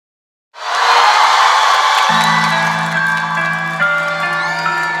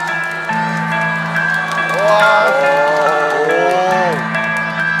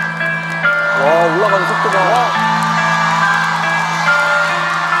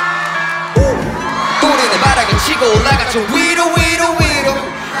치고 올라가죠 위로 위로 위로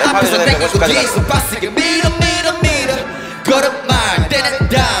앞에서 땡기고 뒤에서 빠지게 밀어 밀어 밀어 걸음말 때는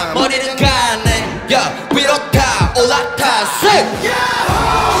다 머리는 가네 야 위로 다 올라타 셋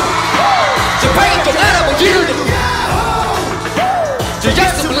저 빨간 똥 알아보 길을 저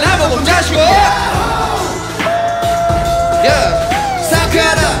약속을 나보고 자시고 야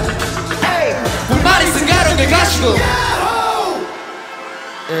상쾌하다 불만 있은 가로게 가시고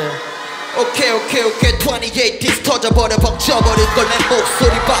오케이 28 디스 터져버려 벅쳐버릴 걸 내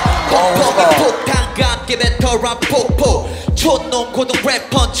목소리 봐 펑펑이 폭탄과 함께 뱉어란 폭포 촌놈 고동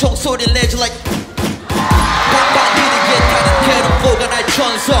래퍼 총소리를 내줘 like 팡팡 느리게 타는 대롱보가 날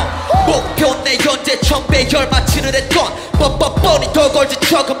천성 목표 내 현재 1000배 혈마치를 했던 뻔뻔뻔히 더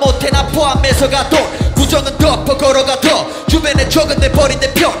걸지척은 못해 나 포함해서가 돈 구정은 덮어 걸어가더 주변에 적은 내 버린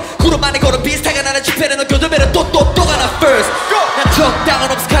내 편 구름 안에 걸어 비슷하게 나는 집회는 너 교도매를 또 가나 first 난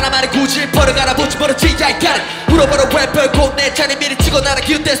적당한 없어 하나만에 굳이 버려가라 보지 버렸지 야이 가는 물어보러 랩을 곧내 자리 미리 치고 나는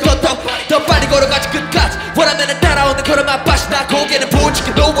기웃대서 더 빨리 걸어가지 끝까지 원하면은 따라오는 걸음만 빠시 나 고개는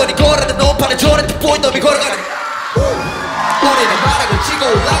부치게 노원이 걸어는 논판에 저런데 보인 놈이 걸어가는 우리는 바닥을 치고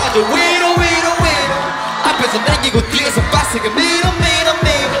올라가죠 위로 위로 위로 앞에서 당기고 뒤에서 빠세게 밀어 밀어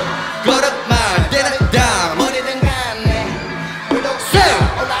밀어 걸음말 때는 다 머리는 가네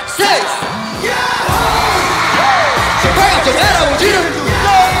Say 저 빨간 좀 알아보지를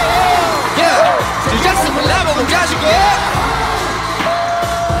저 약속을 나보고 가지고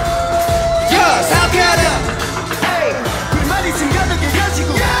상쾌하다 불만이 생각나게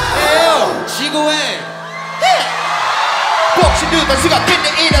가지고 지구인 복시 누던 수갑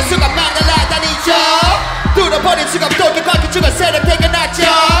뜯는 이런 수갑 막 날아다니죠 뚫어버린 수갑 독이 바퀴 주가 새로 태어났죠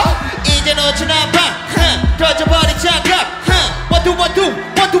이제 놓친 한방 터져버린 장갑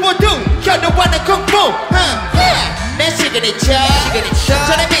원투 현우와는 쿵푸 내 시그니처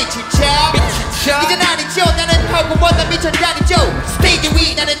전에 미친 척 이젠 아니죠 나는 하고 원한 미천장이죠 스테이지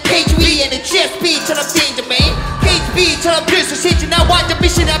위 나는 케이지 위에는 GSP처럼 띵점해 KGB처럼 들쑤시지 나 완전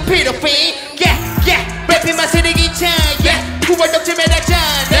미신한 피로피 랩이 맛을 기차 9월 덕질 매력전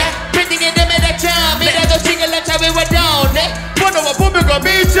밴딩에 내 매력전 미라도 싱글랑 자외와도 내 번호와 보면과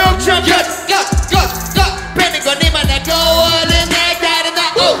미적점 밴딩 건 니만 하고 얼른 날 따르나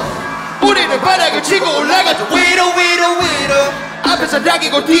우리는 바닥을 치고 올라가죠 위로 앞에서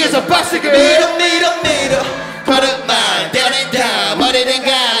당기고 뒤에서 박스게 밀어 걸음말 때는 다 머리는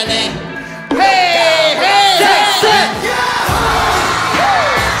가네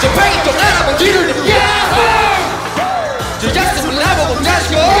저 방이 또 알아본 길을 저 약속을 나보고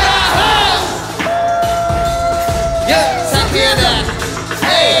가시고 상쾌하다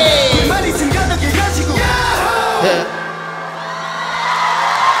불만이 생각나게 가시고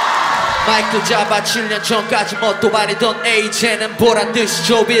마이크 잡아 7년 전까지 뭣도 아니던 이제는 보란듯이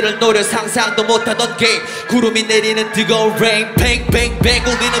조비를 노려 상상도 못하던 게임 구름이 내리는 뜨거운 rain 뱅뱅뱅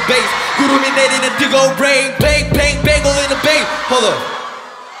울리는 베이스 구름이 내리는 뜨거운 rain 뱅뱅뱅 울리는 베이스 Hold up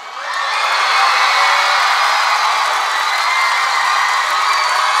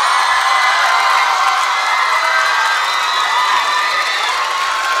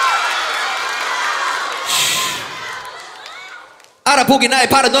알아보기 나의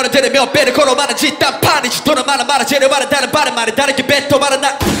발은 너는 들으며 배를 걸어 많은 짓단 판이지 돈은 많은 말은 재료 많은 다른 발은 말이 다르게 뱉어 말은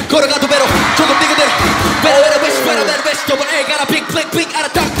나